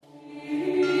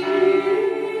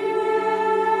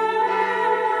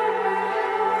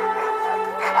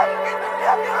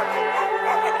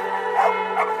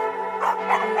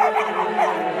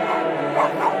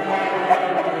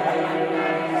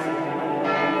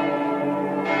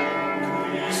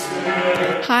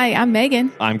Hi, I'm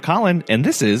Megan. I'm Colin, and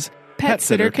this is Pet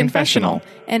Sitter Confessional,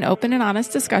 an open and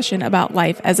honest discussion about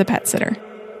life as a pet sitter.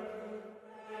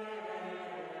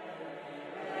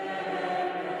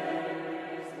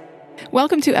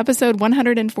 Welcome to episode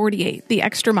 148, The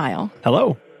Extra Mile.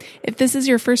 Hello. If this is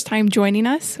your first time joining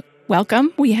us,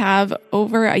 welcome. We have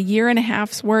over a year and a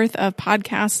half's worth of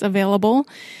podcasts available,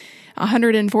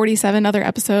 147 other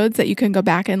episodes that you can go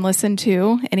back and listen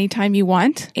to anytime you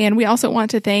want. And we also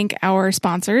want to thank our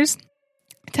sponsors,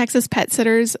 Texas Pet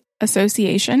Sitters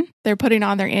Association. They're putting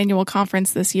on their annual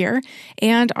conference this year,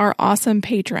 and our awesome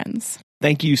patrons.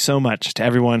 Thank you so much to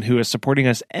everyone who is supporting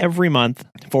us every month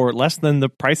for less than the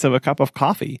price of a cup of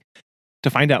coffee. To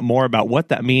find out more about what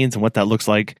that means and what that looks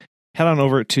like, head on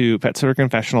over to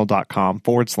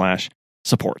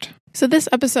petsitterconfessional.com/support. So this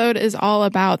episode is all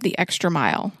about the extra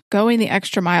mile, going the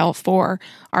extra mile for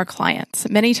our clients.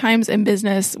 Many times in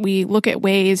business, we look at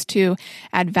ways to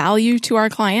add value to our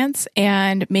clients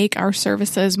and make our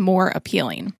services more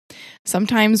appealing.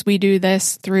 Sometimes we do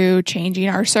this through changing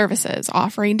our services,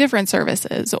 offering different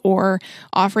services, or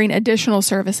offering additional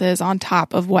services on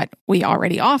top of what we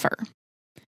already offer.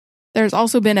 There's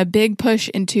also been a big push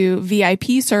into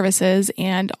VIP services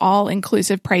and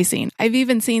all-inclusive pricing. I've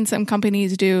even seen some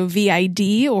companies do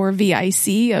VID or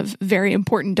VIC of very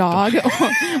important dog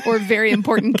or very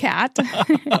important cat.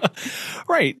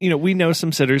 Right. We know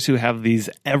some sitters who have these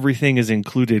everything is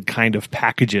included kind of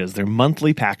packages. They're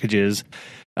monthly packages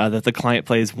that the client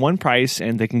pays one price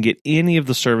and they can get any of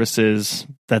the services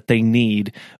that they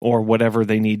need or whatever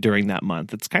they need during that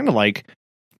month. It's kind of like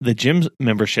the gym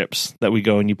memberships that we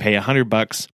go and you pay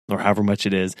 $100 or however much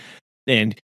it is,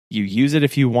 and you use it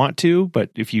if you want to,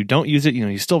 but if you don't use it,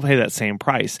 you still pay that same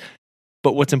price.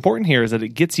 But what's important here is that it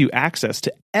gets you access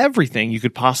to everything you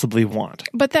could possibly want.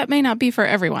 But that may not be for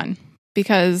everyone.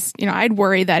 Because, I'd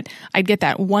worry that I'd get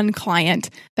that one client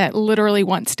that literally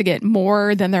wants to get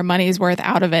more than their money's worth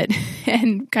out of it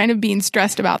and kind of being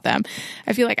stressed about them.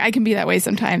 I feel like I can be that way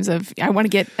sometimes I want to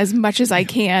get as much as I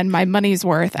can, my money's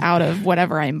worth out of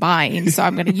whatever I'm buying. So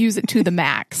I'm going to use it to the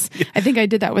max. I think I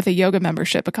did that with a yoga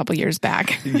membership a couple years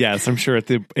back. Yes, I'm sure at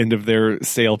the end of their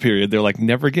sale period, they're like,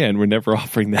 never again. We're never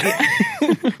offering that.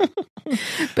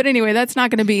 But anyway, that's not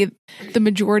going to be the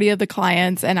majority of the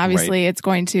clients. And obviously, It's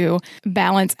going to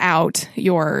balance out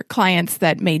your clients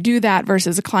that may do that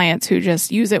versus clients who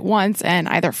just use it once and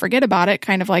either forget about it,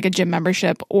 kind of like a gym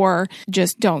membership, or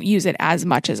just don't use it as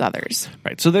much as others.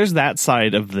 Right. So there's that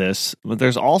side of this. But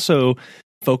there's also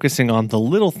focusing on the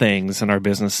little things in our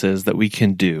businesses that we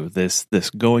can do, this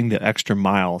going the extra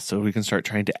mile so we can start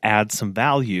trying to add some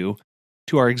value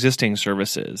to our existing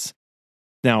services.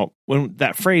 Now, when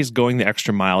that phrase going the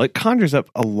extra mile, it conjures up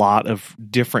a lot of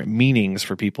different meanings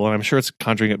for people. And I'm sure it's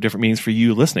conjuring up different meanings for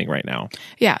you listening right now.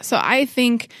 Yeah. So I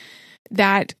think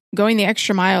that going the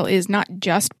extra mile is not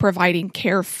just providing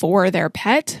care for their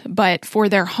pet, but for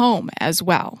their home as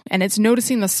well. And it's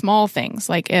noticing the small things,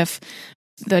 like if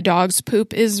the dog's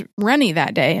poop is runny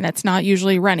that day and it's not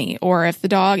usually runny, or if the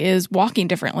dog is walking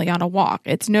differently on a walk,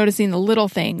 it's noticing the little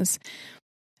things.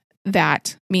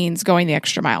 That means going the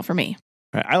extra mile for me.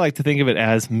 I like to think of it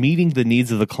as meeting the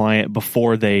needs of the client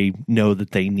before they know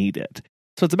that they need it.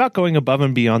 So it's about going above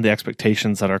and beyond the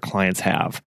expectations that our clients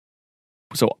have.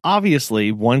 So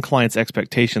obviously, one client's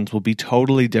expectations will be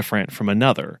totally different from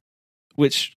another,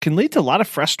 which can lead to a lot of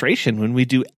frustration when we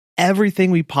do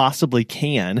everything we possibly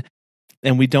can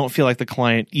and we don't feel like the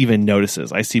client even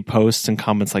notices. I see posts and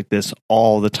comments like this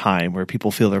all the time where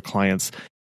people feel their clients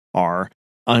are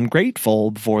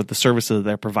ungrateful for the services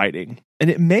they're providing. And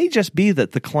it may just be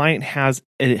that the client has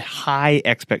a high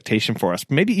expectation for us,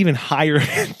 maybe even higher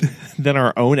than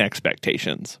our own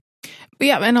expectations.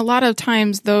 Yeah, and a lot of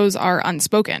times those are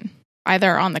unspoken,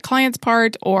 either on the client's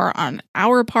part or on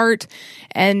our part,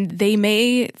 and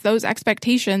those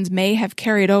expectations may have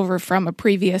carried over from a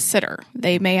previous sitter.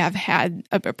 They may have had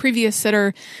a previous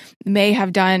sitter may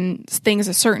have done things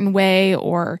a certain way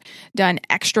or done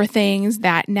extra things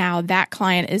that now that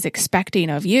client is expecting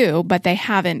of you, but they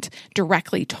haven't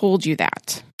directly told you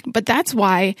that. But that's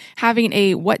why having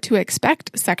a what to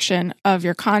expect section of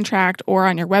your contract or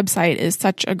on your website is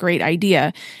such a great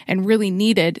idea and really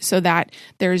needed so that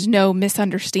there's no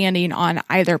misunderstanding on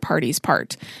either party's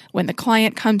part. When the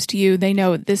client comes to you, they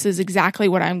know this is exactly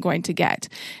what I'm going to get.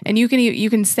 And you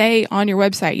can say on your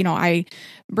website, I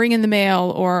bring in the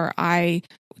mail, or I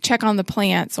check on the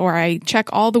plants, or I check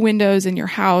all the windows in your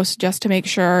house just to make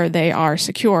sure they are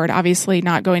secured. Obviously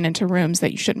not going into rooms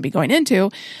that you shouldn't be going into,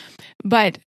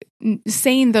 but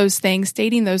saying those things,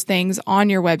 stating those things on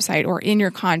your website or in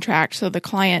your contract so the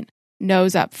client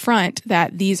knows up front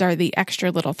that these are the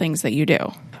extra little things that you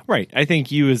do. Right. I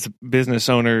think you as a business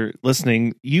owner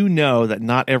listening, you know that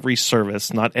not every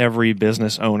service, not every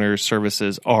business owner's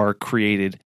services are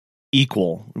created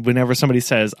equal. Whenever somebody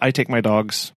says, I take my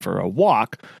dogs for a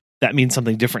walk, that means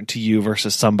something different to you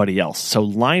versus somebody else. So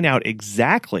line out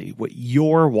exactly what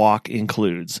your walk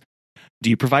includes. Do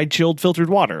you provide chilled filtered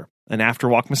water, an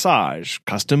after-walk massage,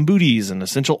 custom booties, and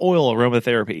essential oil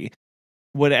aromatherapy?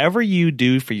 Whatever you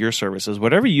do for your services,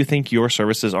 whatever you think your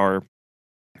services are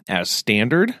as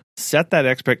standard, set that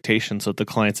expectation so that the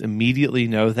clients immediately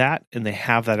know that and they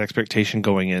have that expectation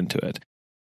going into it.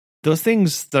 Those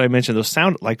things that I mentioned, those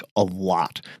sound like a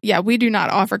lot. Yeah, we do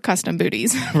not offer custom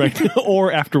booties. Right.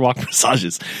 Or after-walk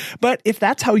massages. But if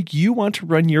that's how you want to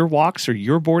run your walks or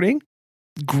your boarding,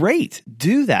 great.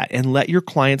 Do that and let your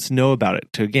clients know about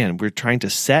it. Again, we're trying to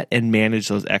set and manage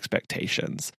those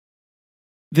expectations.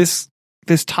 This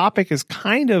topic is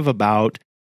kind of about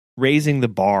raising the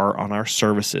bar on our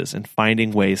services and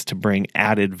finding ways to bring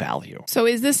added value. So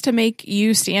is this to make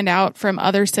you stand out from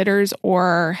other sitters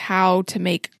or how to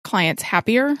make clients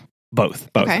happier? Both.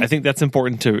 Okay. I think that's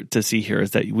important to see here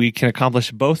is that we can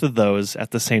accomplish both of those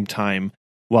at the same time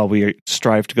while we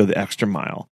strive to go the extra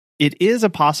mile. It is a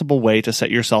possible way to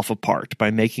set yourself apart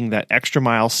by making that extra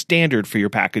mile standard for your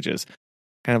packages,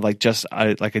 kind of like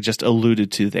I just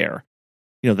alluded to there.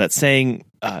 You know, that saying,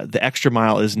 the extra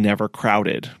mile is never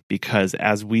crowded, because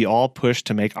as we all push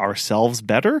to make ourselves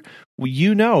better,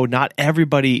 not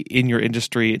everybody in your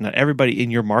industry, not everybody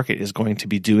in your market is going to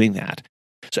be doing that.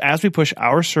 So as we push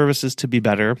our services to be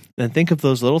better, then think of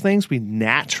those little things, we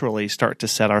naturally start to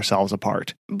set ourselves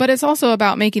apart. But it's also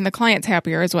about making the clients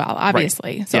happier as well,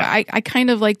 obviously. Right. So yeah. I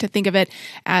kind of like to think of it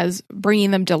as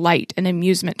bringing them delight and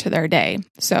amusement to their day.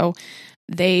 So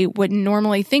they wouldn't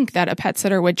normally think that a pet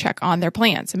sitter would check on their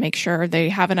plants and make sure they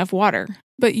have enough water.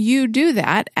 But you do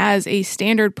that as a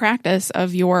standard practice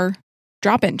of your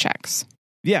drop-in checks.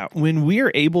 Yeah, when we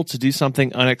are able to do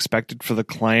something unexpected for the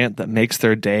client that makes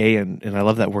their day, and I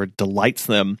love that word, delights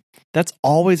them, that's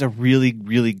always a really,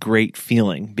 really great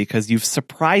feeling because you've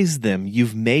surprised them.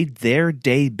 You've made their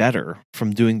day better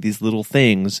from doing these little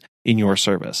things in your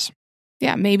service.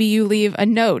 Yeah, maybe you leave a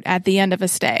note at the end of a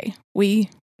stay. We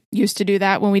used to do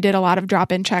that when we did a lot of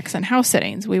drop-in checks and house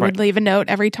sittings. We would leave a note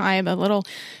every time, a little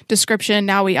description.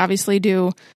 Now we obviously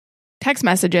do text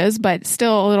messages, but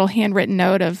still a little handwritten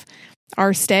note of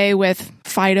our stay with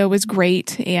Fido was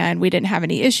great and we didn't have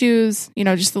any issues. You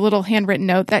know, just a little handwritten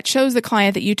note that shows the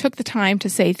client that you took the time to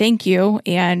say thank you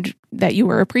and that you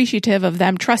were appreciative of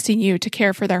them trusting you to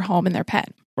care for their home and their pet.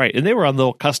 Right. And they were on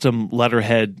little custom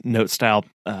letterhead note style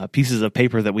pieces of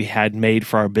paper that we had made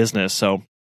for our business. So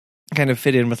kind of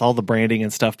fit in with all the branding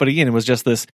and stuff. But again, it was just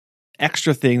this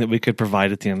extra thing that we could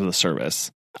provide at the end of the service.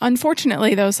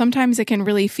 Unfortunately, though, sometimes it can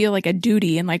really feel like a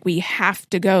duty and like we have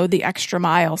to go the extra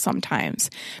mile sometimes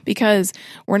because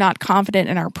we're not confident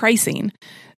in our pricing,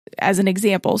 as an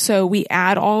example. So we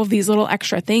add all of these little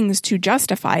extra things to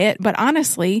justify it. But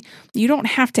honestly, you don't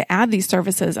have to add these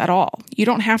services at all. You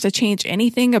don't have to change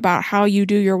anything about how you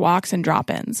do your walks and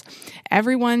drop-ins.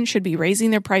 Everyone should be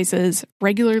raising their prices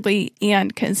regularly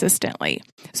and consistently.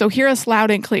 So hear us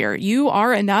loud and clear. You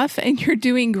are enough and you're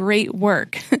doing great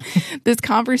work. This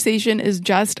conversation is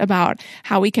just about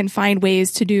how we can find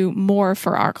ways to do more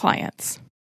for our clients.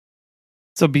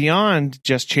 So beyond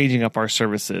just changing up our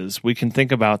services, we can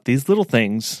think about these little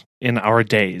things in our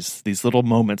days, these little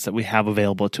moments that we have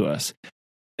available to us.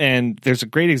 And there's a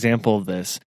great example of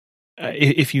this.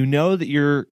 If you know that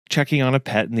you're checking on a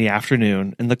pet in the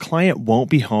afternoon and the client won't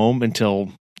be home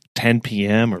until 10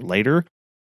 p.m. or later,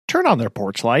 turn on their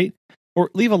porch light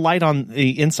or leave a light on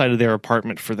the inside of their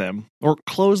apartment for them or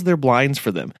close their blinds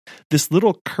for them. This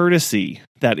little courtesy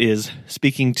that is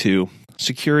speaking to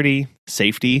security,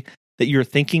 safety, that you're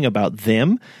thinking about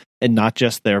them and not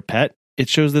just their pet. It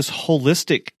shows this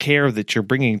holistic care that you're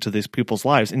bringing to these people's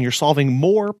lives, and you're solving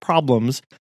more problems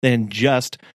than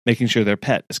just making sure their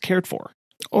pet is cared for.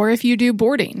 Or if you do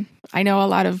boarding. I know a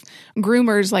lot of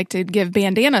groomers like to give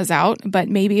bandanas out, but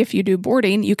maybe if you do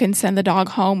boarding, you can send the dog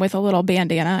home with a little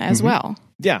bandana as well.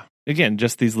 Yeah. Again,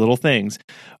 just these little things.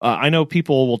 I know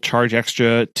people will charge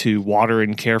extra to water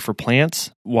and care for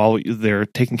plants while they're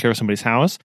taking care of somebody's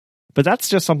house. But that's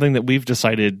just something that we've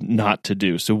decided not to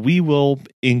do. So we will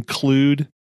include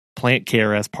plant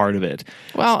care as part of it.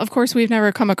 Well, of course, we've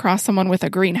never come across someone with a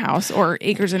greenhouse or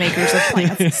acres and acres of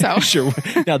plants. So sure.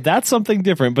 Now, that's something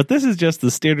different, but this is just the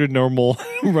standard, normal,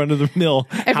 run-of-the-mill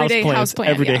everyday houseplants.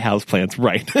 Everyday houseplants,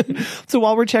 right. So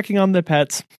while we're checking on the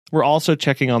pets, we're also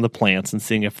checking on the plants and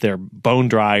seeing if they're bone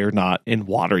dry or not and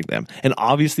watering them. And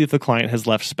obviously, if the client has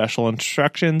left special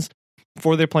instructions,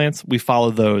 for their plants, we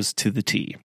follow those to the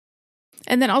T.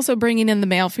 And then also bringing in the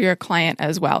mail for your client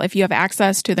as well. If you have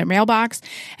access to their mailbox,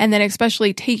 and then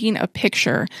especially taking a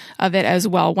picture of it as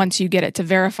well once you get it to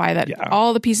verify that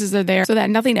all the pieces are there so that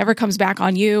nothing ever comes back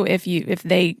on you if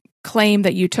they claim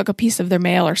that you took a piece of their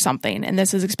mail or something. And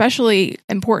this is especially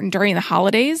important during the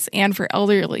holidays and for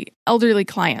elderly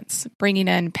clients, bringing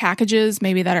in packages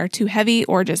maybe that are too heavy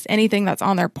or just anything that's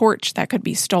on their porch that could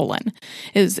be stolen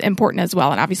is important as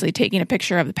well. And obviously taking a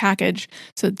picture of the package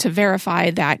so to verify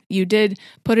that you did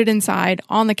put it inside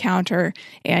on the counter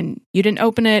and you didn't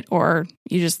open it or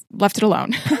you just left it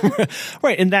alone.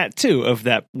 Right. And that too, of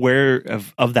that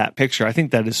picture, I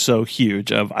think that is so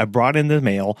huge of I brought in the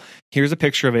mail. Here's a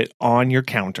picture of it on your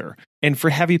counter. And for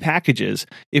heavy packages,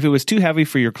 if it was too heavy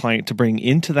for your client to bring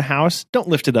into the house, don't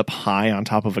lift it up high on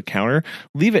top of a counter.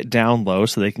 Leave it down low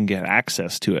so they can get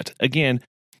access to it. Again,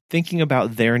 thinking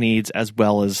about their needs as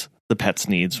well as the pet's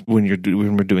needs when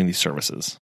we're doing these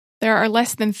services. There are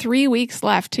less than 3 weeks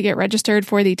left to get registered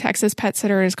for the Texas Pet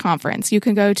Sitters Conference. You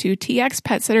can go to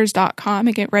txpetsitters.com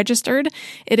and get registered.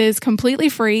 It is completely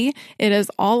free. It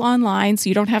is all online, so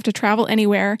you don't have to travel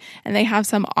anywhere. And they have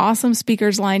some awesome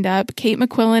speakers lined up. Kate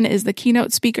McQuillan is the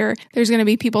keynote speaker. There's going to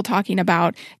be people talking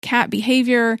about cat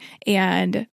behavior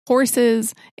and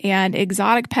horses and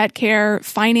exotic pet care,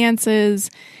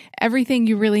 finances, everything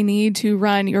you really need to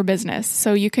run your business.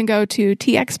 So you can go to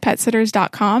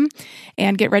txpetsitters.com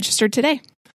and get registered today.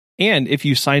 And if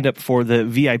you signed up for the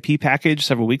VIP package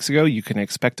several weeks ago, you can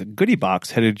expect a goodie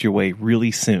box headed your way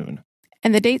really soon.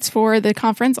 And the dates for the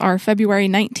conference are February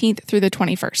 19th through the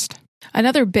 21st.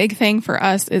 Another big thing for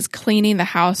us is cleaning the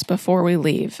house before we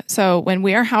leave. So when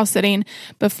we are house sitting,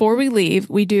 before we leave,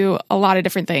 we do a lot of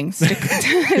different things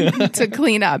to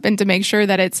clean up and to make sure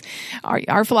that it's,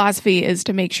 our philosophy is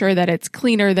to make sure that it's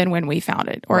cleaner than when we found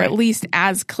it, or at least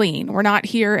as clean. We're not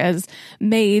here as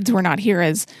maids. We're not here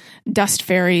as dust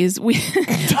fairies.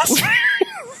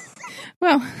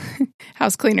 Well,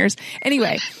 house cleaners.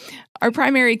 Anyway, our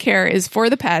primary care is for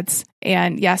the pets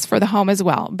and yes, for the home as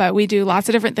well. But we do lots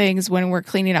of different things when we're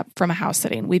cleaning up from a house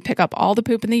sitting. We pick up all the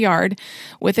poop in the yard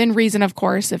within reason, of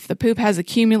course. If the poop has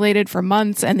accumulated for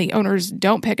months and the owners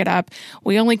don't pick it up,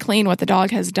 we only clean what the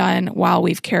dog has done while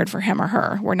we've cared for him or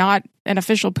her. We're not an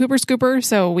official pooper scooper,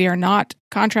 so we are not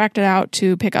contracted out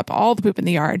to pick up all the poop in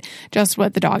the yard, just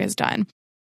what the dog has done.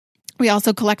 We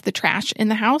also collect the trash in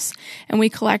the house, and we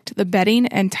collect the bedding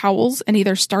and towels and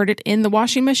either start it in the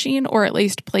washing machine or at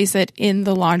least place it in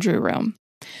the laundry room.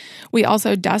 We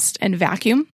also dust and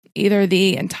vacuum either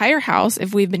the entire house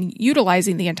if we've been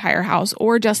utilizing the entire house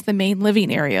or just the main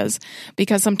living areas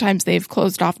because sometimes they've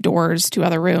closed off doors to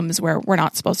other rooms where we're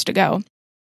not supposed to go.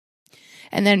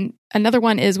 And then another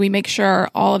one is we make sure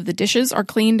all of the dishes are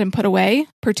cleaned and put away,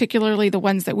 particularly the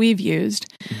ones that we've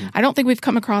used. Mm-hmm. I don't think we've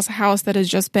come across a house that has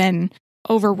just been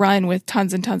overrun with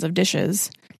tons and tons of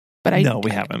dishes. But no,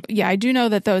 we haven't. Yeah, I do know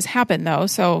that those happen, though.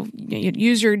 So you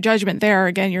use your judgment there.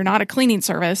 Again, you're not a cleaning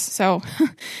service, so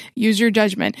use your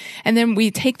judgment. And then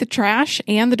we take the trash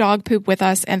and the dog poop with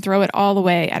us and throw it all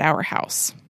away at our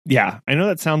house. Yeah, I know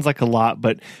that sounds like a lot,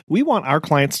 but we want our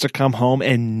clients to come home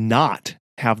and not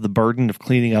have the burden of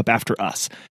cleaning up after us.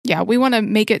 Yeah, we want to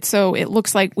make it so it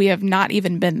looks like we have not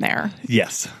even been there.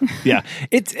 Yes. Yeah.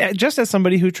 It's just as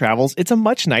somebody who travels, it's a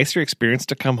much nicer experience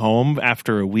to come home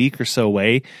after a week or so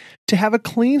away to have a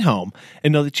clean home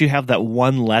and know that you have that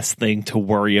one less thing to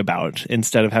worry about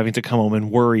instead of having to come home and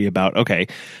worry about, okay,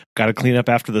 got to clean up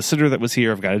after the sitter that was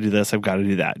here. I've got to do this. I've got to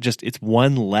do that. Just it's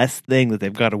one less thing that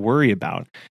they've got to worry about.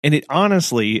 And it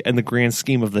honestly, in the grand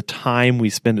scheme of the time we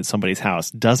spend at somebody's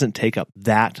house, doesn't take up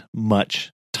that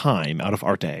much time out of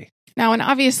our day. Now, and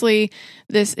obviously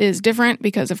this is different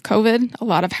because of COVID. A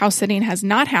lot of house sitting has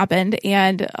not happened,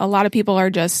 and a lot of people are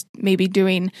just maybe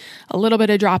doing a little bit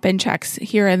of drop-in checks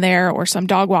here and there or some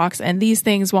dog walks, and these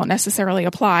things won't necessarily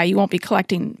apply. You won't be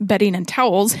collecting bedding and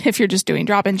towels if you're just doing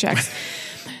drop-in checks.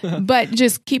 But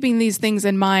just keeping these things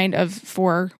in mind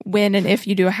for when and if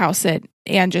you do a house sit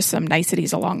and just some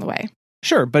niceties along the way.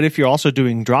 Sure, but if you're also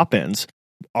doing drop-ins,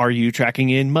 are you tracking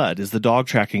in mud? Is the dog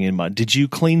tracking in mud? Did you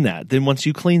clean that? Then once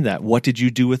you clean that, what did you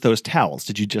do with those towels?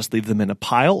 Did you just leave them in a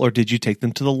pile or did you take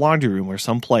them to the laundry room or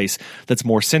someplace that's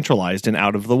more centralized and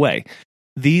out of the way?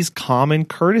 These common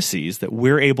courtesies that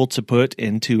we're able to put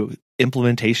into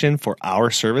implementation for our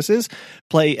services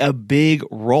play a big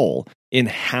role in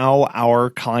how our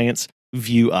clients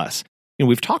view us. You know,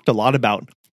 we've talked a lot about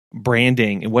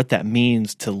branding and what that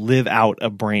means to live out a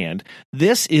brand.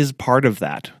 This is part of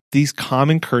that. These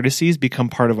common courtesies become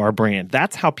part of our brand.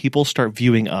 That's how people start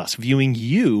viewing us, viewing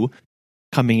you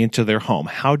coming into their home.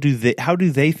 How do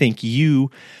they think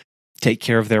you take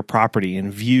care of their property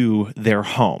and view their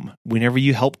home. Whenever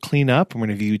you help clean up, and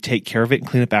whenever you take care of it and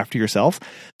clean up after yourself,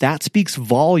 that speaks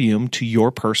volume to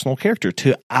your personal character,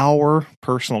 to our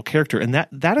personal character. And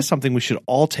that is something we should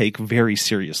all take very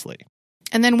seriously.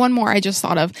 And then one more I just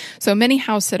thought of. So many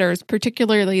house sitters,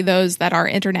 particularly those that are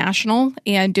international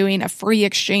and doing a free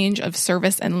exchange of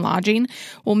service and lodging,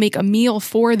 will make a meal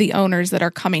for the owners that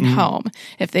are coming home.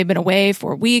 If they've been away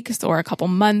for weeks or a couple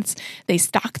months, they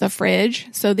stock the fridge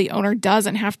so the owner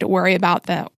doesn't have to worry about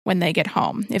that when they get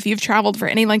home. If you've traveled for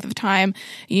any length of time,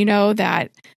 you know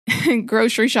that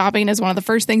grocery shopping is one of the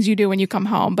first things you do when you come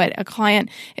home, but a client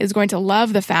is going to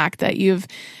love the fact that you've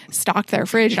stocked their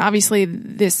fridge. And obviously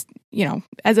this,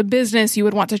 as a business, you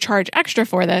would want to charge extra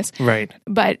for this. Right.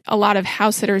 But a lot of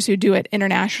house sitters who do it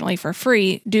internationally for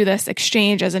free do this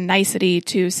exchange as a nicety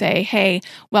to say, hey,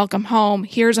 welcome home.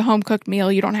 Here's a home cooked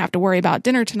meal. You don't have to worry about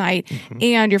dinner tonight.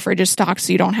 And your fridge is stocked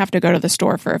so you don't have to go to the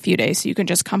store for a few days. So you can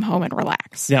just come home and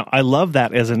relax. Now, I love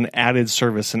that as an added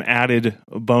service, an added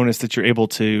bonus that you're able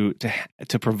to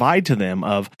provide to them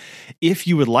of, if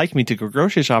you would like me to go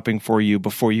grocery shopping for you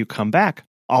before you come back,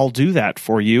 I'll do that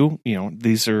for you.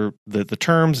 These are the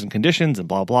terms and conditions and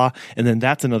blah, blah. And then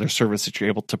that's another service that you're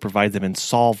able to provide them and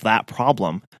solve that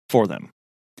problem for them.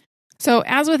 So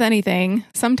as with anything,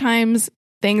 sometimes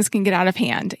things can get out of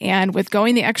hand. And with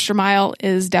going the extra mile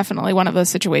is definitely one of those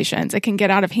situations. It can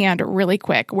get out of hand really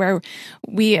quick, where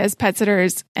we as pet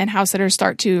sitters and house sitters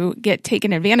start to get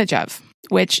taken advantage of,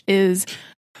 which is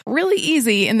really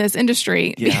easy in this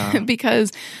industry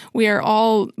because we are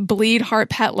all bleed heart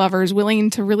pet lovers willing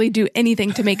to really do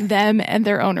anything to make them and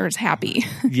their owners happy.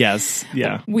 Yes.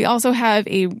 Yeah. We also have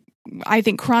I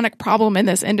think, chronic problem in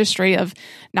this industry of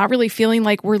not really feeling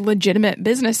like we're legitimate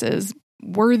businesses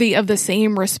worthy of the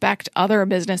same respect other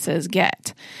businesses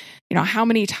get. How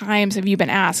many times have you been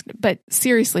asked, but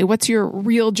seriously, what's your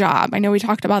real job? I know we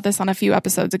talked about this on a few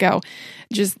episodes ago.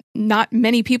 Just not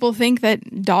many people think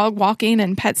that dog walking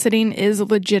and pet sitting is a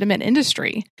legitimate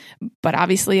industry, but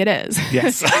obviously it is.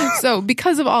 Yes. So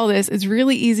because of all this, it's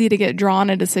really easy to get drawn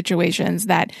into situations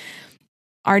that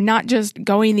are not just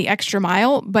going the extra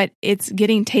mile, but it's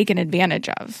getting taken advantage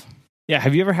of. Yeah.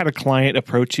 Have you ever had a client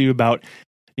approach you about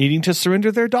needing to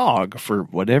surrender their dog for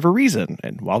whatever reason?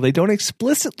 And while they don't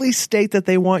explicitly state that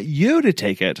they want you to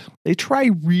take it, they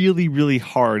try really, really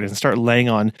hard and start laying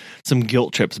on some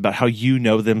guilt trips about how you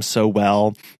know them so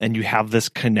well and you have this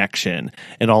connection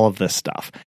and all of this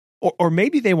stuff. Or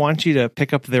maybe they want you to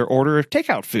pick up their order of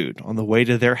takeout food on the way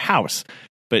to their house,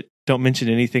 but don't mention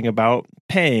anything about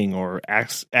paying or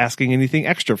asking anything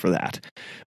extra for that.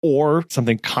 Or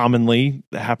something commonly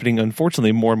happening,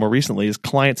 unfortunately, more and more recently, is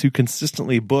clients who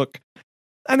consistently book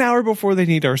an hour before they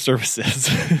need our services.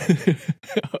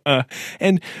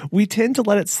 And we tend to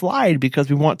let it slide because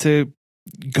we want to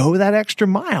go that extra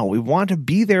mile. We want to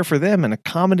be there for them and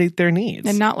accommodate their needs.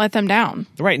 And not let them down.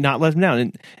 Right, not let them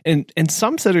down. And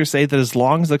some sitters say that as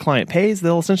long as the client pays,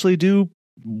 they'll essentially do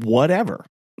whatever.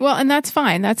 Well, and that's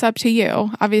fine. That's up to you.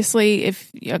 Obviously,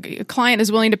 if a client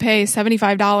is willing to pay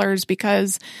 $75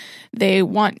 because they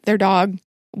want their dog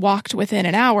walked within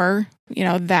an hour,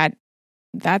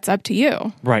 that's up to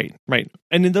you. Right.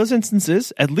 And in those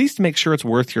instances, at least make sure it's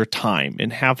worth your time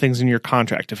and have things in your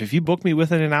contract. If you book me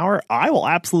within an hour, I will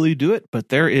absolutely do it, but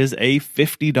there is a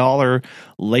 $50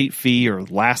 late fee or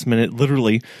last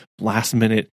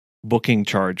minute booking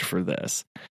charge for this.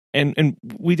 And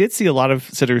we did see a lot of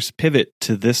sitters pivot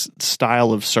to this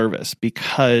style of service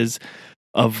because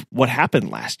of what happened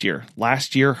last year.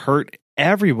 Last year hurt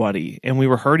everybody, and we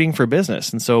were hurting for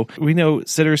business. And so we know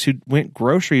sitters who went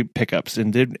grocery pickups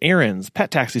and did errands, pet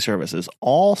taxi services,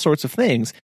 all sorts of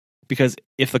things, because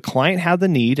if the client had the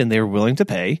need and they were willing to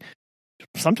pay,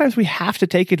 sometimes we have to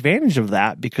take advantage of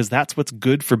that because that's what's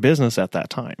good for business at that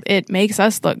time. It makes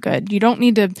us look good. You don't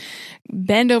need to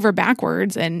bend over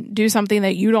backwards and do something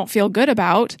that you don't feel good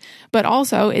about, but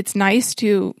also it's nice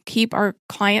to keep our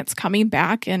clients coming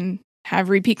back and have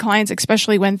repeat clients,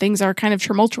 especially when things are kind of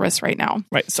tumultuous right now.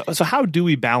 Right. So how do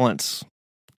we balance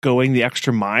going the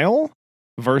extra mile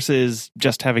versus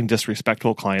just having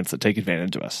disrespectful clients that take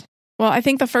advantage of us? Well, I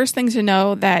think the first thing to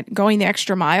know that going the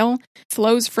extra mile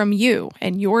flows from you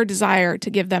and your desire to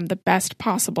give them the best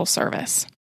possible service.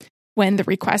 When the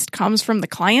request comes from the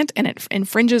client and it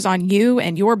infringes on you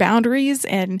and your boundaries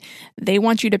and they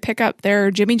want you to pick up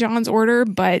their Jimmy John's order,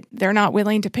 but they're not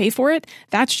willing to pay for it,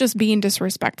 that's just being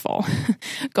disrespectful.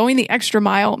 Going the extra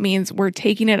mile means we're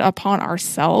taking it upon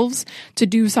ourselves to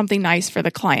do something nice for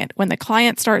the client. When the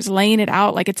client starts laying it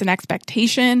out like it's an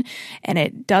expectation and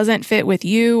it doesn't fit with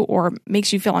you or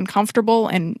makes you feel uncomfortable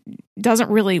and doesn't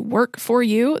really work for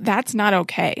you, that's not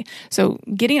okay. So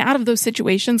getting out of those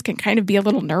situations can kind of be a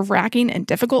little nerve-wracking and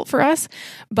difficult for us.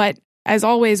 But as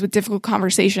always with difficult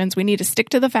conversations, we need to stick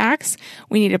to the facts.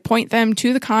 We need to point them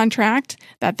to the contract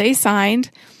that they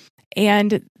signed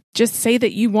and just say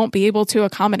that you won't be able to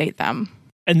accommodate them.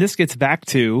 And this gets back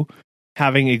to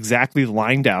having exactly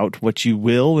lined out what you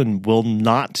will and will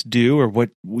not do, or what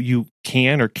you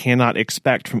can or cannot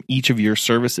expect from each of your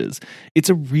services. It's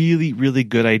a really, really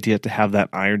good idea to have that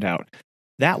ironed out.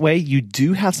 That way you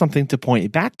do have something to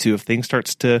point back to if things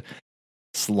starts to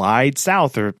slide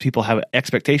south or people have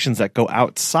expectations that go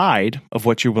outside of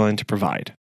what you're willing to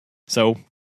provide. So,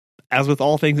 as with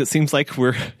all things, it seems like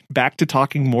we're back to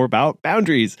talking more about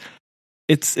boundaries.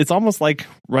 It's almost like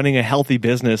running a healthy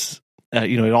business.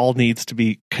 It all needs to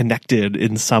be connected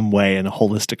in some way in a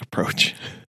holistic approach.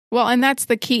 Well, and that's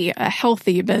the key, a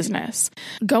healthy business.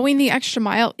 Going the extra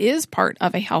mile is part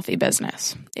of a healthy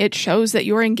business. It shows that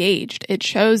you're engaged. It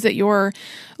shows that you're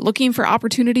looking for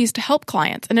opportunities to help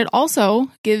clients. And it also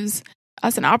gives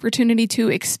us an opportunity to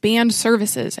expand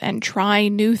services and try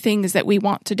new things that we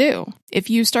want to do.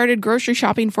 If you started grocery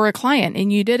shopping for a client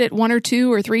and you did it 1 or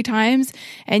 2 or 3 times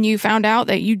and you found out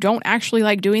that you don't actually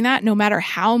like doing that, no matter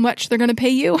how much they're going to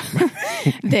pay you,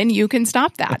 then you can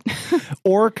stop that.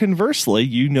 Or conversely,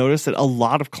 you notice that a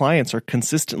lot of clients are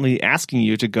consistently asking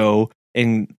you to go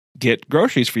and get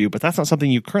groceries for you, but that's not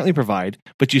something you currently provide,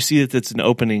 but you see that it's an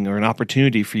opening or an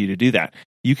opportunity for you to do that.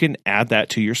 You can add that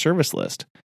to your service list.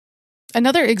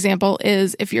 Another example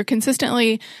is if you're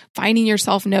consistently finding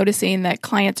yourself noticing that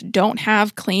clients don't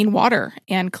have clean water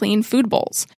and clean food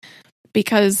bowls.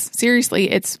 Because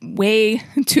seriously, it's way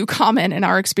too common in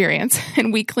our experience,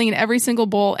 and we clean every single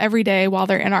bowl every day while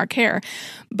they're in our care.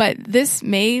 But this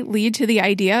may lead to the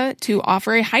idea to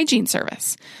offer a hygiene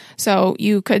service. So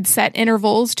you could set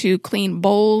intervals to clean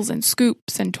bowls and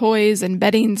scoops and toys and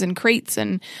beddings and crates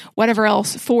and whatever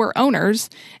else for owners,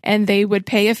 and they would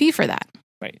pay a fee for that.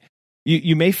 Right.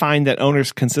 You may find that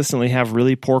owners consistently have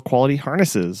really poor quality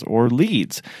harnesses or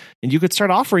leads, and you could start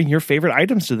offering your favorite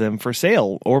items to them for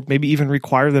sale, or maybe even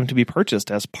require them to be purchased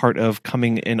as part of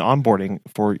coming in onboarding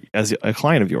as a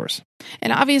client of yours.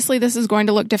 And obviously, this is going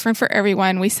to look different for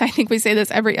everyone. I think we say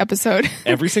this every episode.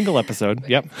 Every single episode,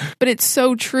 yep. But it's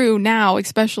so true now,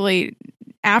 especially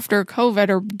after COVID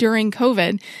or during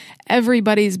COVID,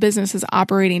 everybody's business is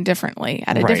operating differently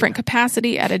at a different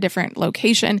capacity, at a different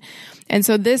location. And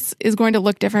so this is going to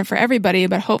look different for everybody,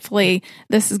 but hopefully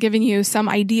this is giving you some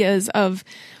ideas of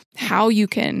how you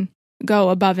can go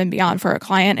above and beyond for a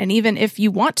client, and even if you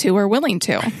want to or willing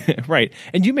to. Right.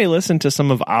 And you may listen to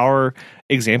some of our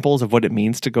examples of what it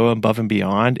means to go above and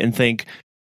beyond and think,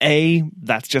 A,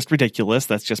 that's just ridiculous.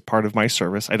 That's just part of my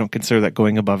service. I don't consider that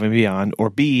going above and beyond. Or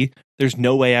B, there's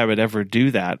no way I would ever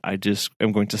do that. I just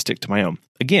am going to stick to my own.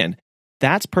 Again,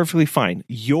 that's perfectly fine.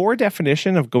 Your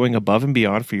definition of going above and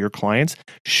beyond for your clients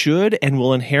should and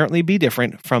will inherently be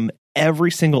different from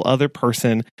every single other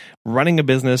person running a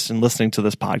business and listening to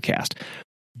this podcast.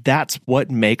 That's what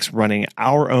makes running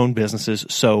our own businesses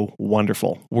so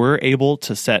wonderful. We're able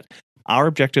to set our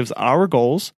objectives, our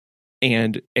goals,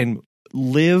 and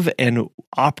live and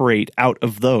operate out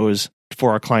of those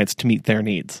for our clients to meet their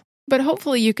needs. But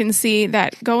hopefully you can see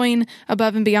that going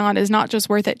above and beyond is not just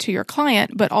worth it to your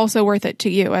client, but also worth it to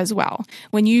you as well.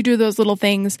 When you do those little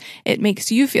things, it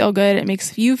makes you feel good. It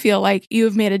makes you feel like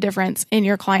you've made a difference in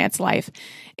your client's life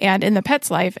and in the pet's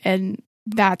life. And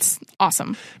that's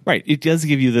awesome. Right. It does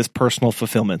give you this personal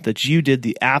fulfillment that you did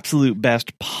the absolute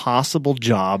best possible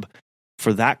job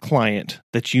for that client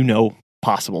that you know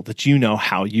possible, that you know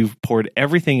how you've poured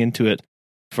everything into it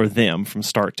for them from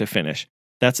start to finish.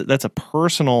 That's a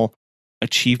personal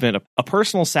achievement, a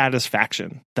personal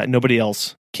satisfaction that nobody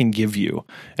else can give you.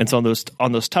 And so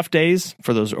on those tough days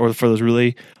for those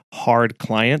really hard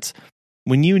clients,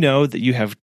 when you know that you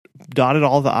have dotted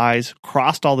all the I's,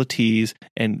 crossed all the T's,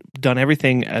 and done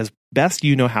everything as best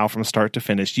you know how from start to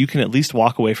finish, you can at least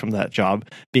walk away from that job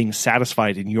being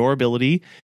satisfied in your ability,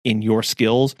 in your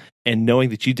skills, and knowing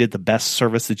that you did the best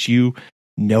service that you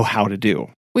know how to do.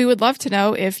 We would love to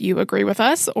know if you agree with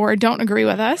us or don't agree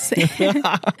with us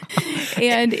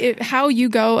and how you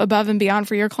go above and beyond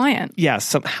for your client. Yeah,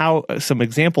 some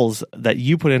examples that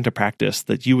you put into practice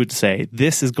that you would say,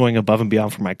 this is going above and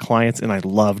beyond for my clients and I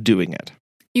love doing it.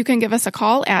 You can give us a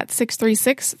call at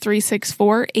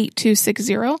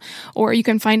 636-364-8260, or you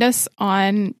can find us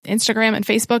on Instagram and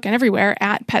Facebook and everywhere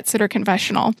at Pet Sitter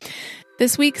Confessional.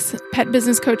 This week's Pet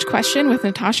Business Coach question with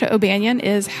Natasha O'Banion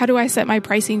is, how do I set my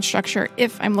pricing structure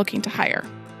if I'm looking to hire?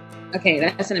 Okay,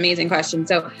 that's an amazing question.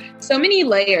 So many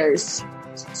layers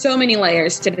so many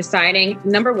layers to deciding,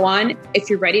 number one, if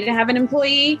you're ready to have an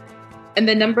employee, and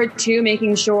then number two,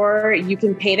 making sure you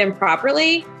can pay them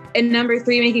properly. And number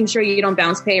three, making sure you don't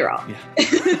bounce payroll.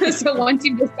 Yeah. So once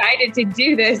you've decided to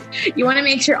do this, you want to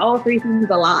make sure all three things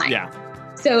align. Yeah.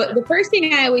 So the first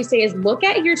thing I always say is look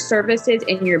at your services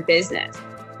in your business.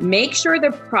 Make sure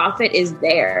the profit is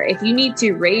there. If you need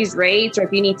to raise rates or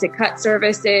if you need to cut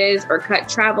services or cut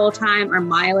travel time or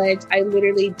mileage, I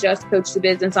literally just coached the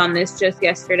business on this just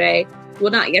yesterday.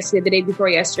 Well, not yesterday, the day before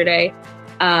yesterday,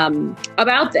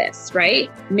 about this, right?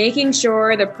 Making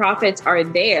sure the profits are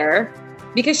there.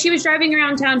 Because she was driving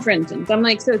around town, for instance. I'm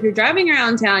like, so if you're driving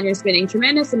around town, you're spending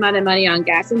tremendous amount of money on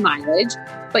gas and mileage,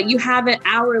 but you have an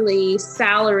hourly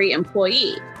salary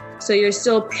employee. So you're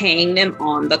still paying them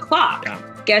on the clock. Yeah.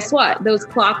 Guess what? Those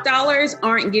clock dollars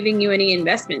aren't giving you any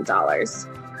investment dollars.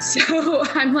 So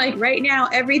I'm like, right now,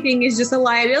 everything is just a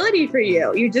liability for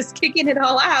you. You're just kicking it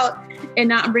all out and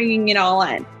not bringing it all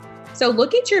in. So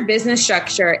look at your business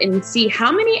structure and see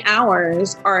how many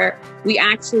hours are we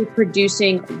actually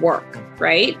producing work,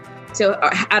 right? So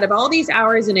out of all these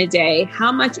hours in a day,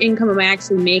 how much income am I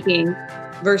actually making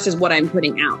versus what I'm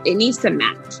putting out? It needs to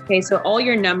match. Okay. So all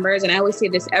your numbers, and I always say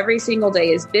this every single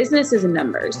day, is business is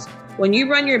numbers. When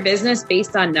you run your business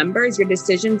based on numbers, your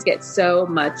decisions get so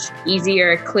much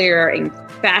easier, clearer, and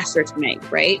faster to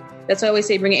make, right? That's why I always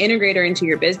say bring an integrator into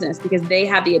your business because they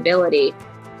have the ability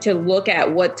to look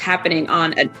at what's happening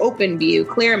on an open view,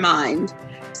 clear mind.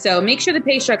 So make sure the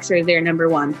pay structure is there, number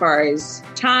one, as far as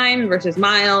time versus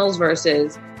miles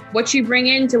versus what you bring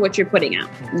in to what you're putting out,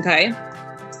 okay?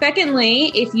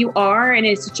 Secondly, if you are in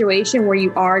a situation where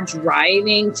you are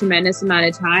driving tremendous amount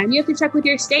of time, you have to check with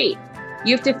your state.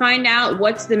 You have to find out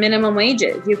what's the minimum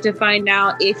wages. You have to find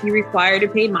out if you're required to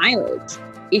pay mileage.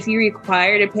 If you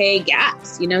require to pay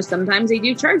gas, sometimes they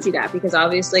do charge you that because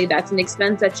obviously that's an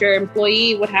expense that your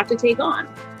employee would have to take on.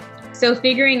 So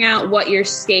figuring out what your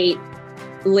state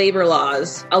labor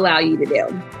laws allow you to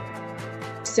do.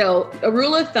 So a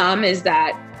rule of thumb is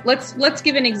that let's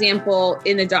give an example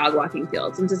in the dog walking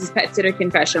field. Since this is Pet Sitter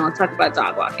Confessional, let's talk about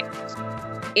dog walking.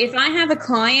 If I have a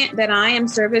client that I am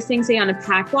servicing, say on a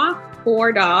pack walk,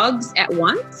 4 dogs at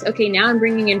once. Okay, now I'm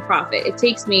bringing in profit. It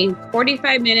takes me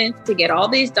 45 minutes to get all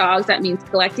these dogs. That means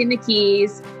collecting the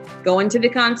keys, going to the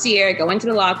concierge, going to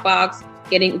the lockbox,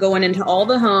 going into all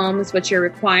the homes, which you're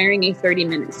requiring a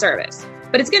 30-minute service.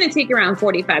 But it's going to take around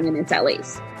 45 minutes at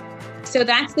least. So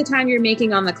that's the time you're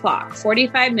making on the clock,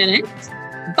 45 minutes.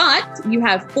 But you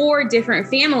have 4 different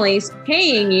families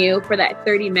paying you for that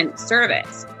 30-minute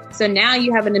service. So now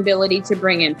you have an ability to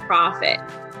bring in profit.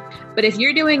 But if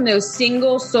you're doing those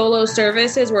single solo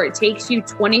services where it takes you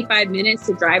 25 minutes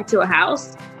to drive to a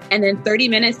house and then 30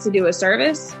 minutes to do a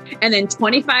service and then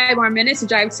 25 more minutes to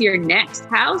drive to your next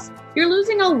house, you're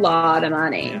losing a lot of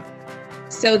money. Yeah.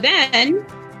 So then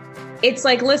it's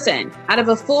like, listen, out of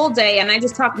a full day, and I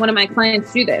just talked one of my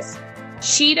clients through this,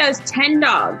 she does 10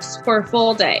 dogs for a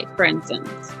full day, for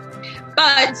instance,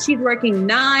 but she's working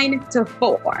 9 to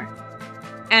 4.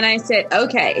 And I said,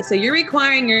 okay, so you're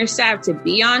requiring your staff to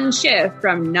be on shift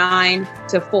from 9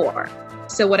 to 4.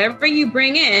 So whatever you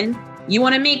bring in, you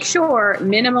want to make sure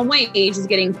minimum wage is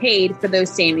getting paid for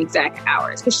those same exact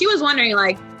hours. Because she was wondering,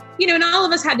 and all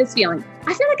of us had this feeling.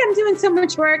 I feel like I'm doing so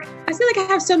much work. I feel like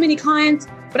I have so many clients,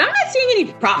 but I'm not seeing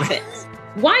any profits.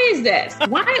 Why is this?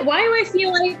 Why do I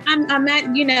feel like I'm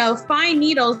at, fine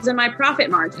needles in my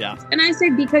profit margin? Yeah. And I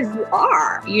said, because you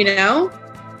are,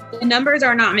 the numbers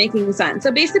are not making sense.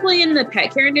 So basically in the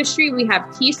pet care industry, we have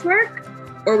piecework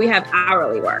or we have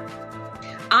hourly work.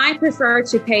 I prefer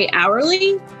to pay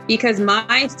hourly because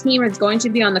my team is going to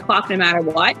be on the clock no matter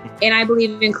what. And I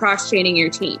believe in cross-training your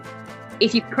team.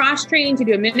 If you cross-train to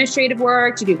do administrative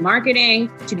work, to do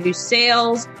marketing, to do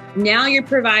sales, now you're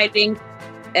providing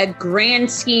a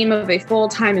grand scheme of a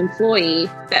full-time employee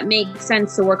that makes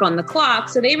sense to work on the clock.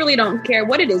 So they really don't care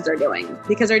what it is they're doing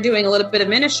because they're doing a little bit of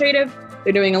administrative,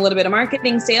 they're doing a little bit of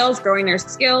marketing, sales, growing their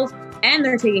skills, and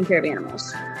they're taking care of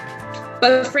animals.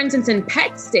 But for instance, in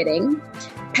pet sitting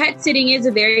is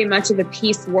a very much of a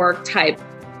piecework type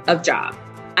of job.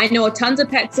 I know tons of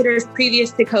pet sitters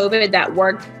previous to COVID that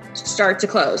worked start to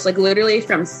close, like literally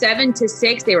from 7 to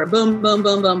 6, they were boom, boom,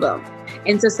 boom, boom, boom.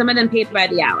 And so some of them paid by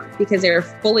the hour because they were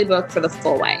fully booked for the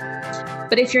full way.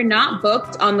 But if you're not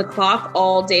booked on the clock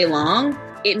all day long,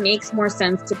 it makes more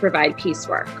sense to provide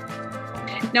piecework.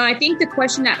 Now, I think the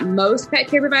question that most pet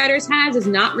care providers has is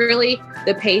not really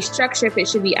the pay structure, if it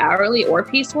should be hourly or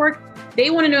piecework. They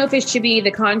want to know if it should be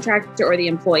the contractor or the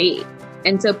employee.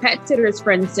 And so pet sitters,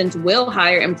 for instance, will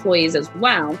hire employees as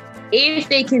well if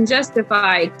they can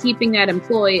justify keeping that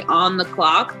employee on the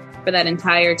clock for that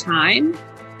entire time,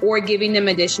 or giving them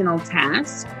additional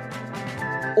tasks,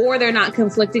 or they're not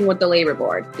conflicting with the labor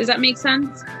board. Does that make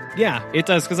sense? Yeah, it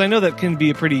does, because I know that can be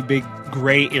a pretty big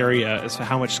gray area as to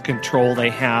how much control they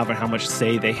have and how much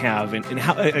say they have, and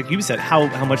how, like you said,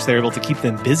 how much they're able to keep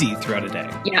them busy throughout a day.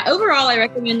 Yeah, overall, I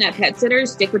recommend that pet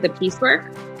sitters stick with the piecework.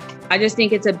 I just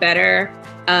think it's a better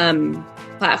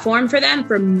platform for them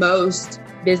for most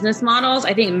business models.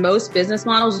 I think most business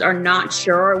models are not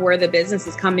sure where the business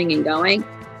is coming and going.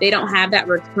 They don't have that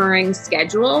recurring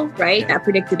schedule, right? That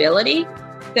predictability.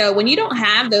 So when you don't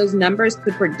have those numbers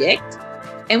to predict,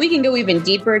 and we can go even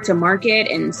deeper to market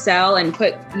and sell and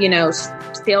put,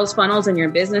 sales funnels in your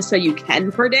business so you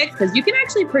can predict, because you can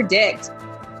actually predict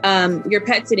your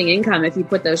pet sitting income if you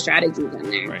put those strategies in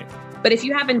there. Right. But if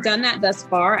you haven't done that thus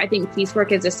far, I think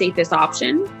piecework is the safest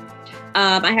option.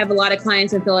 I have a lot of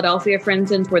clients in Philadelphia, for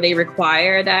instance, where they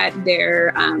require that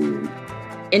their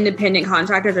independent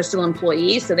contractors are still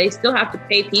employees. So they still have to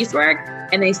pay piecework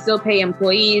and they still pay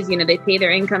employees. They pay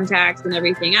their income tax and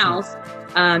everything else.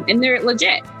 And they're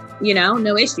legit,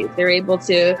 no issues. They're able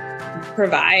to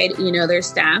provide, their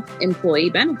staff employee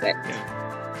benefits.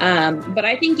 But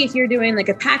I think if you're doing like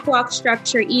a pack walk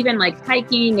structure, even like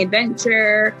hiking,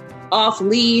 adventure, off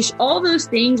leash, all those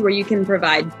things where you can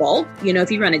provide bulk, if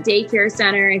you run a daycare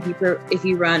center, if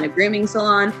you run a grooming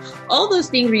salon, all those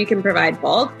things where you can provide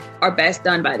bulk are best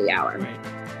done by the hour. Right.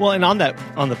 Well, and on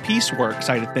the piecework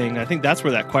side of thing, I think that's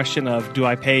where that question of do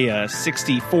I pay a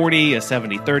 60-40, a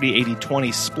 70-30,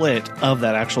 80-20 split of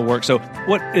that actual work. So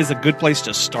what is a good place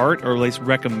to start, or at least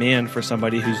recommend for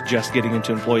somebody who's just getting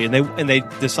into employee and they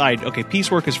decide, okay,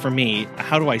 piecework is for me.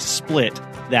 How do I split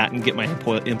that and get my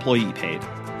employee paid?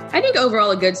 I think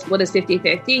overall a good split is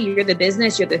 50-50. You're the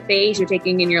business, you're the face, you're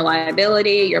taking in your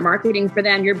liability, you're marketing for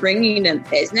them, you're bringing them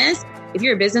business. If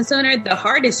you're a business owner, the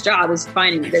hardest job is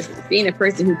finding business, being a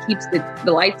person who keeps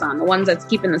the lights on, the ones that's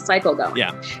keeping the cycle going.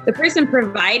 Yeah. The person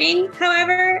providing,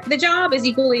 however, the job is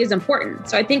equally as important.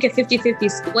 So I think a 50-50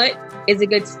 split is a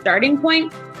good starting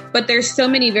point, but there's so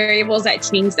many variables that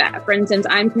change that. For instance,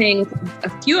 I'm paying a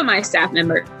few of my staff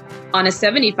members on a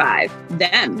 75,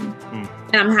 them.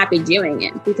 And I'm happy doing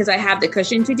it because I have the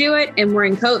cushion to do it and we're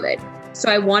in COVID.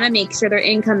 So I want to make sure their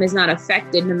income is not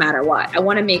affected no matter what. I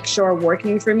want to make sure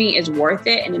working for me is worth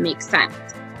it and it makes sense.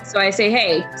 So I say,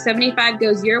 hey, 75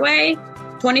 goes your way,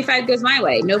 25 goes my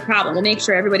way. No problem. We'll make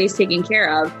sure everybody's taken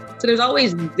care of. So there's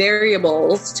always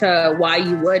variables to why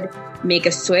you would make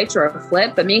a switch or a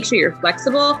flip, but make sure you're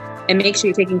flexible and make sure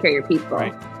you're taking care of your people.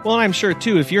 Right. Well, I'm sure,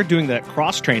 too, if you're doing that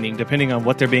cross-training, depending on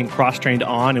what they're being cross-trained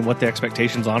on and what the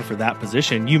expectations on for that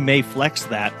position, you may flex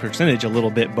that percentage a little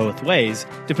bit both ways,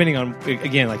 depending on,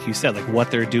 again, like you said, like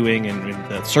what they're doing and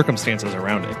the circumstances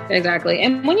around it. Exactly.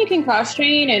 And when you can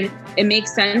cross-train and it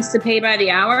makes sense to pay by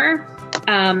the hour,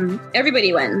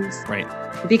 everybody wins. Right.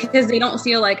 Because they don't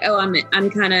feel like, oh, I'm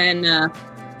kind of in a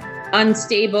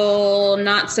unstable,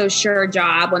 not so sure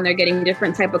job when they're getting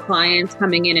different type of clients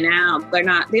coming in and out.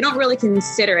 They don't really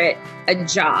consider it a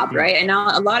job, right? And now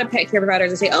a lot of pet care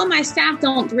providers will say, oh, my staff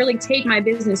don't really take my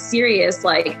business serious.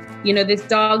 Like, this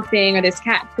dog thing or this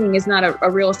cat thing is not a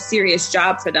real serious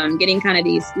job for them, getting kind of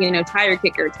these, tire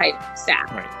kicker type staff.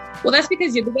 Right. Well, that's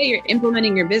because the way you're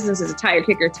implementing your business is a tire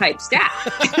kicker type staff.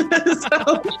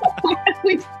 So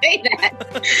we say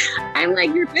that. I'm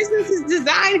like, your business is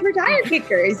designed for tire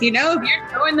kickers. If you're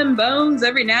throwing them bones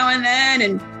every now and then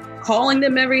and calling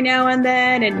them every now and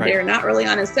then, and they're not really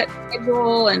on a set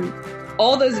schedule and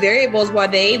all those variables, why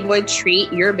they would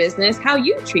treat your business how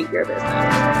you treat your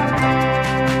business.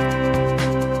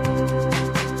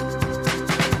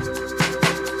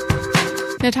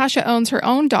 Natasha owns her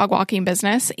own dog walking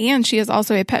business, and she is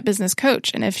also a pet business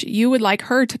coach. And if you would like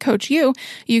her to coach you,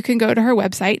 you can go to her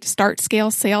website,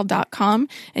 startscalesale.com,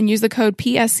 and use the code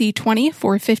PSC20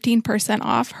 for 15%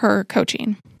 off her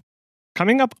coaching.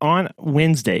 Coming up on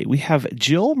Wednesday, we have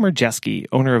Jill Merjeski,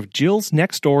 owner of Jill's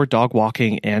Next Door Dog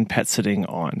Walking and Pet Sitting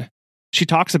on. She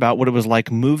talks about what it was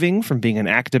like moving from being an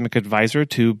academic advisor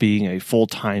to being a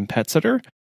full-time pet sitter,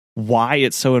 why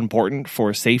it's so important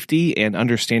for safety and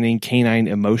understanding canine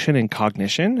emotion and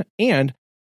cognition, and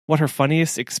what her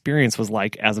funniest experience was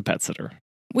like as a pet sitter.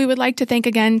 We would like to thank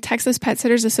again Texas Pet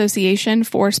Sitters Association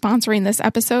for sponsoring this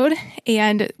episode,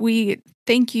 and we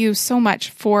thank you so much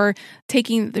for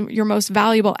taking your most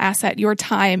valuable asset, your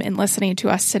time, and listening to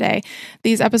us today.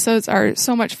 These episodes are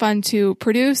so much fun to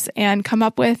produce and come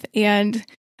up with, and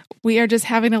we are just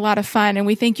having a lot of fun, and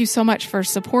we thank you so much for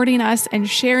supporting us and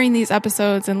sharing these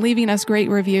episodes and leaving us great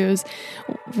reviews.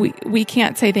 We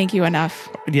can't say thank you enough.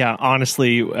 Yeah,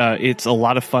 honestly, it's a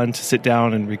lot of fun to sit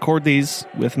down and record these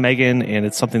with Megan, and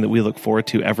it's something that we look forward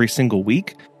to every single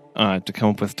week. to come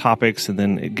up with topics and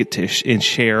then get to and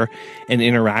share and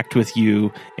interact with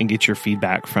you and get your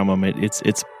feedback from them.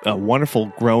 It's a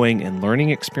wonderful growing and learning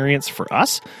experience for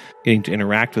us, getting to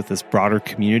interact with this broader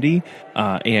community.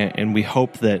 And we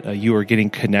hope that you are getting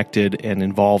connected and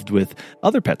involved with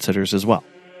other pet sitters as well.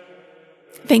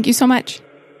 Thank you so much.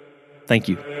 Thank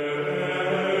you.